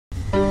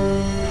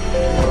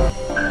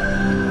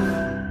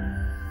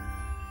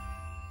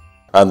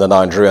And the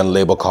Nigerian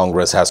Labour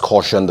Congress has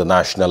cautioned the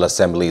National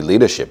Assembly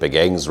leadership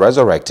against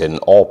resurrecting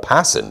or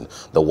passing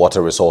the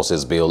Water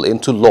Resources Bill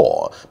into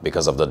law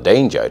because of the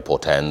danger it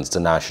portends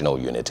to national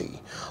unity.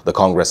 The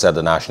Congress said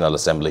the National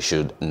Assembly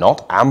should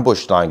not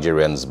ambush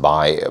Nigerians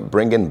by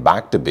bringing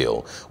back the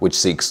bill, which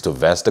seeks to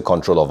vest the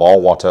control of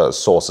all water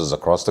sources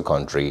across the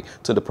country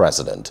to the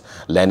president.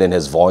 Lending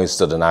his voice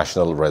to the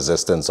national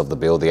resistance of the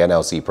bill, the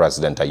NLC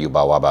president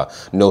Ayuba Waba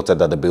noted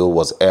that the bill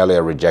was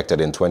earlier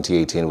rejected in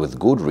 2018 with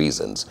good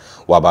reasons.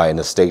 Waba, in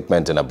a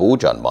statement in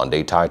Abuja on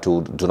Monday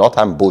titled "Do Not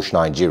Ambush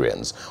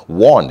Nigerians,"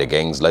 warned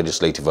against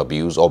legislative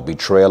abuse or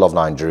betrayal of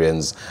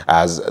Nigerians,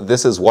 as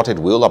this is what it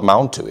will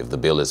amount to if the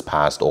bill is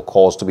passed or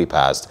caused to be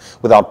passed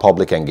without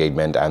public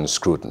engagement and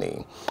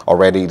scrutiny.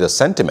 Already, the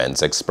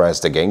sentiments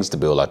expressed against the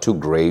bill are too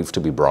grave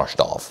to be brushed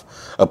off.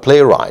 A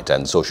playwright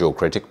and social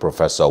critic,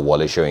 Professor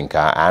Wole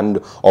Soyinka, and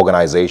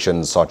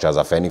organizations such as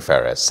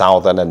Afenifere,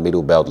 Southern and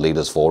Middle Belt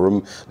Leaders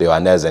Forum, the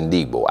Ohaneze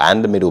Ndigbo,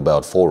 and the Middle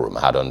Belt Forum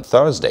had on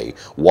Thursday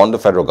warned the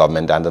federal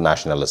government and the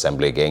National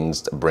Assembly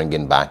against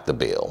bringing back the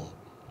bill.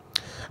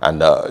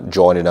 And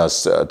joining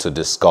us to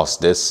discuss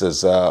this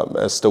is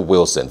Mr.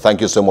 Wilson.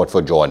 Thank you so much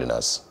for joining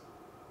us.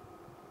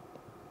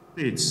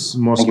 States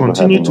must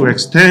continue to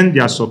extend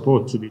their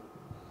support to the...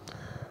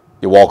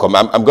 You're welcome.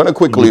 I'm going to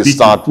quickly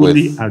start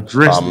with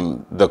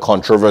the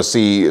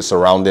controversy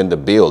surrounding the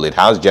bill. It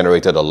has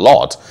generated a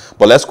lot,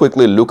 but let's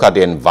quickly look at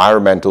the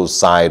environmental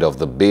side of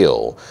the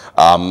bill.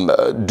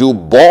 Do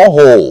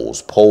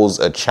boreholes pose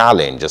a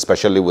challenge,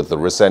 especially with the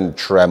recent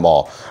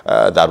tremor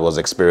that was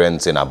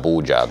experienced in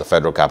Abuja, the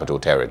Federal Capital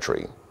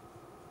Territory?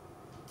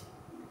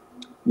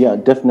 Yeah,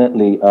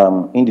 definitely.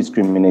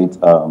 Indiscriminate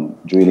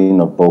drilling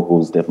of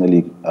boreholes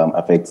definitely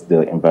affects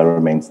the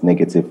environment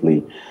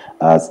negatively,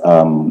 as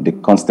the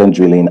constant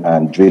drilling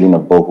and drilling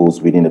of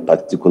boreholes within a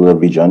particular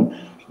region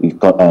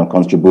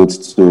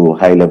contributes to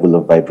high level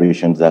of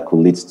vibrations that could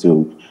lead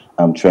to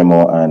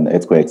tremor and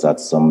earthquakes,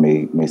 as some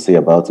may say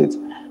about it.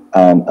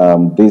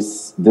 And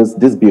this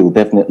bill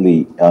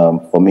definitely,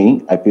 for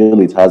me, I feel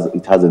it has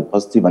a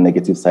positive and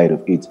negative side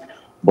of it.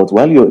 But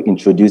while you're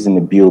introducing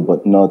a bill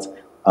but not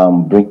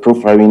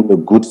profiling a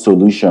good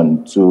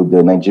solution to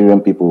the Nigerian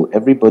people,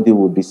 everybody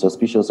would be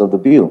suspicious of the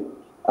bill.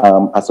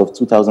 As of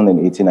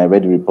 2018, I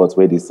read a report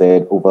where they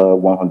said over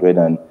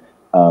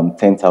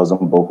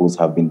 110,000 boreholes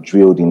have been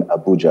drilled in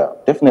Abuja.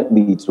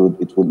 Definitely, it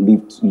would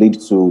lead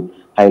to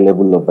high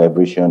level of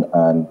vibration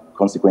and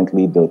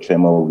consequently the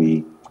tremor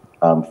we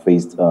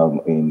faced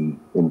in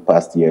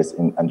past years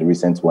and the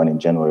recent one in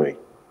January.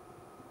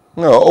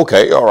 Oh,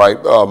 okay, all right.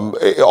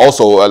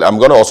 Also, I'm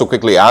going to also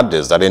quickly add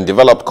this, that in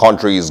developed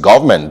countries,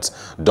 government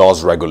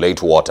does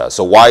regulate water.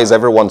 So why is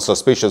everyone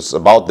suspicious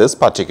about this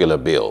particular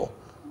bill?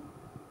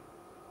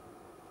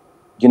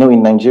 You know,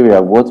 in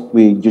Nigeria, what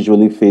we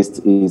usually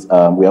faced is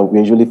we're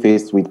usually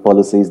faced with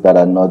policies that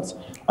are not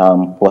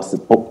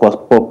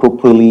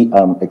properly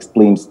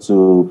explained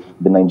to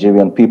the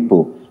Nigerian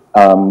people.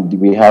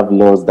 We have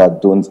laws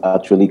that don't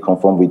actually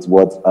conform with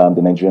what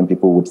the Nigerian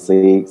people would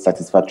say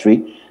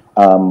satisfactory.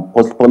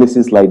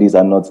 Policies like these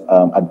are not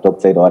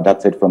adopted or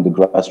adapted from the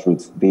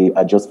grassroots. They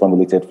are just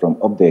formulated from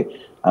up there.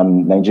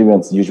 And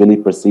Nigerians usually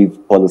perceive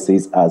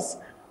policies as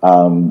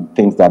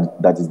things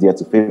that is there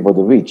to favor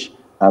the rich.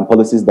 And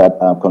policies that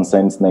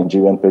concerns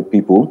Nigerian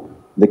people.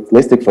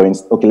 Let's take, for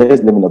instance, okay,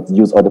 let me not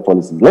use other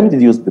policies. Let me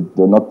use the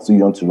not too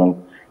young to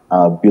run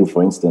bill,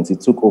 for instance.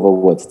 It took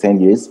over, 10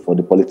 years for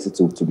the policy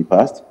to be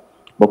passed.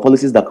 But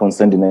policies that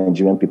concern the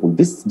Nigerian people,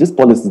 this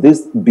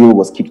bill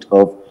was kicked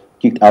out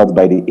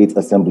by the 8th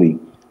Assembly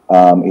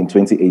in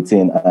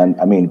 2018, and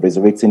I mean,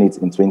 resurrecting it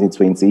in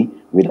 2020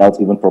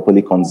 without even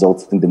properly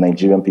consulting the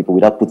Nigerian people,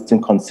 without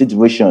putting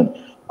consideration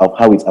of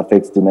how it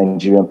affects the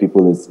Nigerian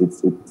people,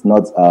 it's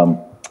not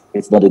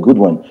a good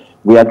one.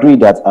 We agree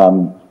that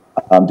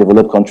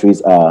developed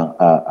countries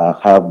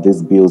have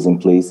these bills in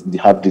place, they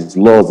have these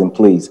laws in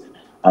place,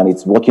 and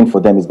it's working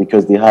for them. It's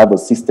because they have a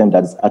system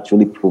that is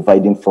actually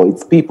providing for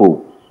its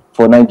people.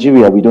 For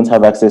Nigeria, we don't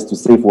have access to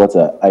safe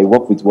water. I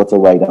work with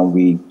WaterWide, and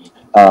we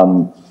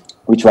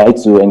try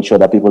to ensure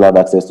that people have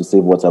access to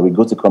safe water. We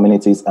go to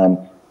communities, and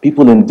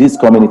people in these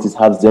communities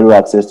have zero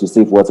access to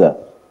safe water.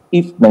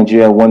 If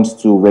Nigeria wants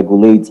to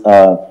regulate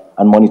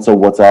and monitor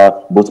water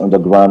both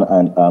underground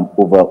and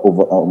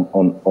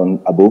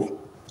above,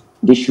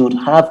 they should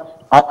have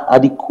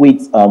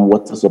adequate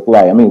water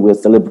supply. I mean, we're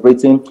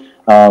celebrating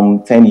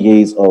 10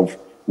 years of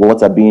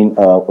water being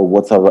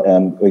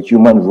a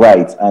human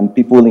right, and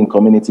people in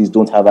communities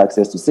don't have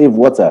access to safe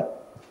water.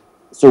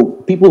 So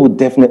people would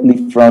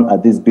definitely frown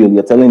at this bill.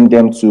 You're telling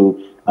them to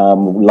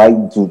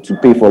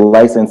pay for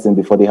licensing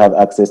before they have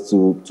access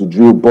to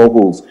drill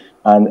boreholes,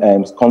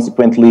 and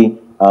consequently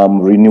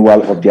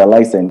renewal of their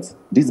license.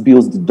 This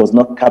bill does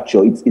not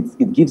capture it.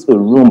 It gives a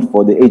room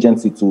for the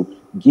agency to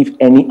give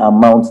any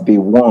amount they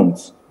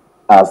want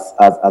as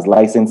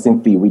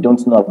licensing fee. We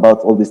don't know about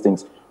all these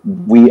things.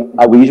 We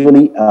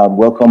usually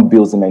welcome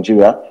bills in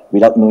Nigeria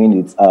without knowing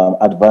its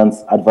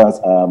adverse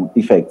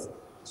effects.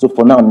 So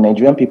for now,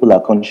 Nigerian people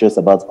are conscious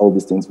about all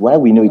these things.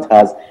 While we know it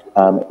has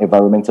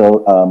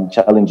environmental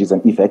challenges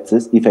and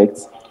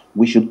effects,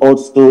 we should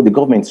also, the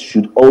government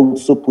should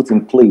also put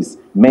in place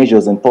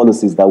measures and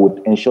policies that would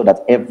ensure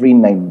that every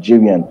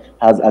Nigerian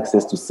has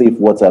access to safe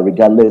water,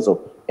 regardless of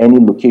any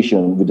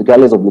location,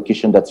 regardless of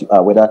location that you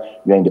are, whether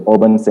you're in the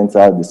urban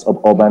center, the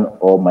suburban,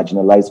 or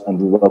marginalized and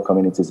rural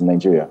communities in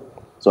Nigeria.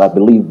 So I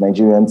believe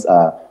Nigerians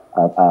are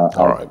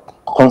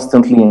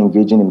constantly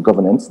engaging in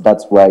governance.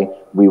 That's why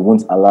we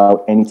won't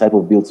allow any type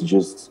of bill to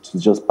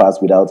just pass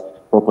without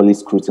properly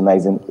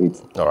scrutinizing it.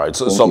 All right.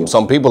 So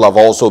some people have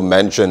also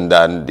mentioned,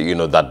 and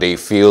that they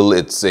feel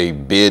it's a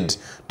bid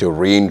to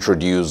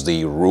reintroduce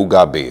the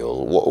Ruga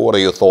bill. What are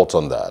your thoughts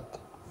on that?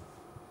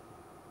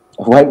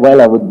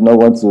 While I would not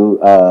want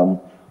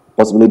to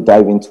possibly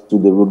dive into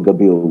the Ruga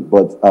bill,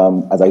 but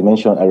as I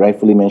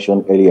rightfully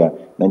mentioned earlier,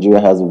 Nigeria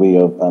has a way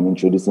of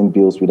introducing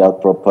bills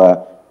without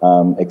proper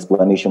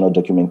explanation or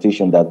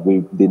documentation that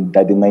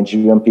the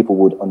Nigerian people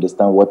would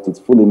understand what it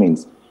fully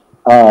means.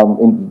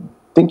 In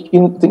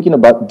thinking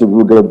about the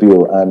Ruga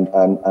bill and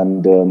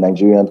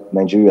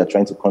Nigeria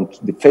trying to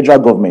the federal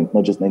government,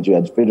 not just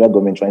Nigeria, the federal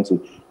government trying to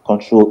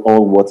control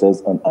all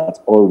waters at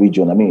all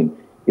regions. I mean,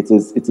 it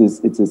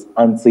is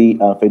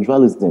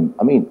anti-federalism.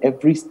 I mean,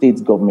 every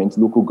state government,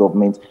 local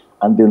government,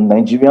 and the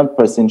Nigerian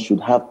person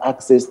should have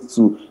access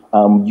to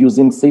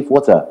using safe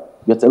water.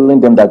 You're telling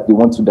them that they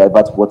want to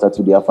divert water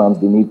to their farms,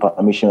 they need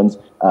permissions,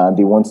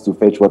 they want to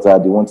fetch water,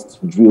 they want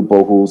to drill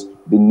boreholes,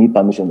 they need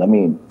permissions. I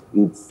mean,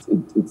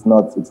 it's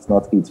not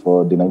it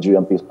for the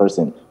Nigerian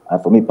person.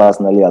 And for me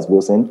personally, as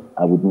Wilson,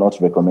 I would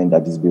not recommend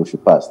that this bill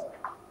should pass.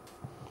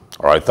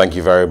 All right, thank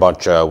you very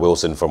much,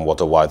 Wilson from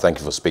Waterwide. Thank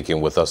you for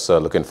speaking with us.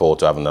 Looking forward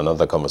to having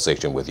another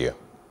conversation with you.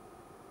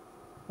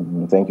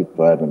 Thank you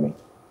for having me.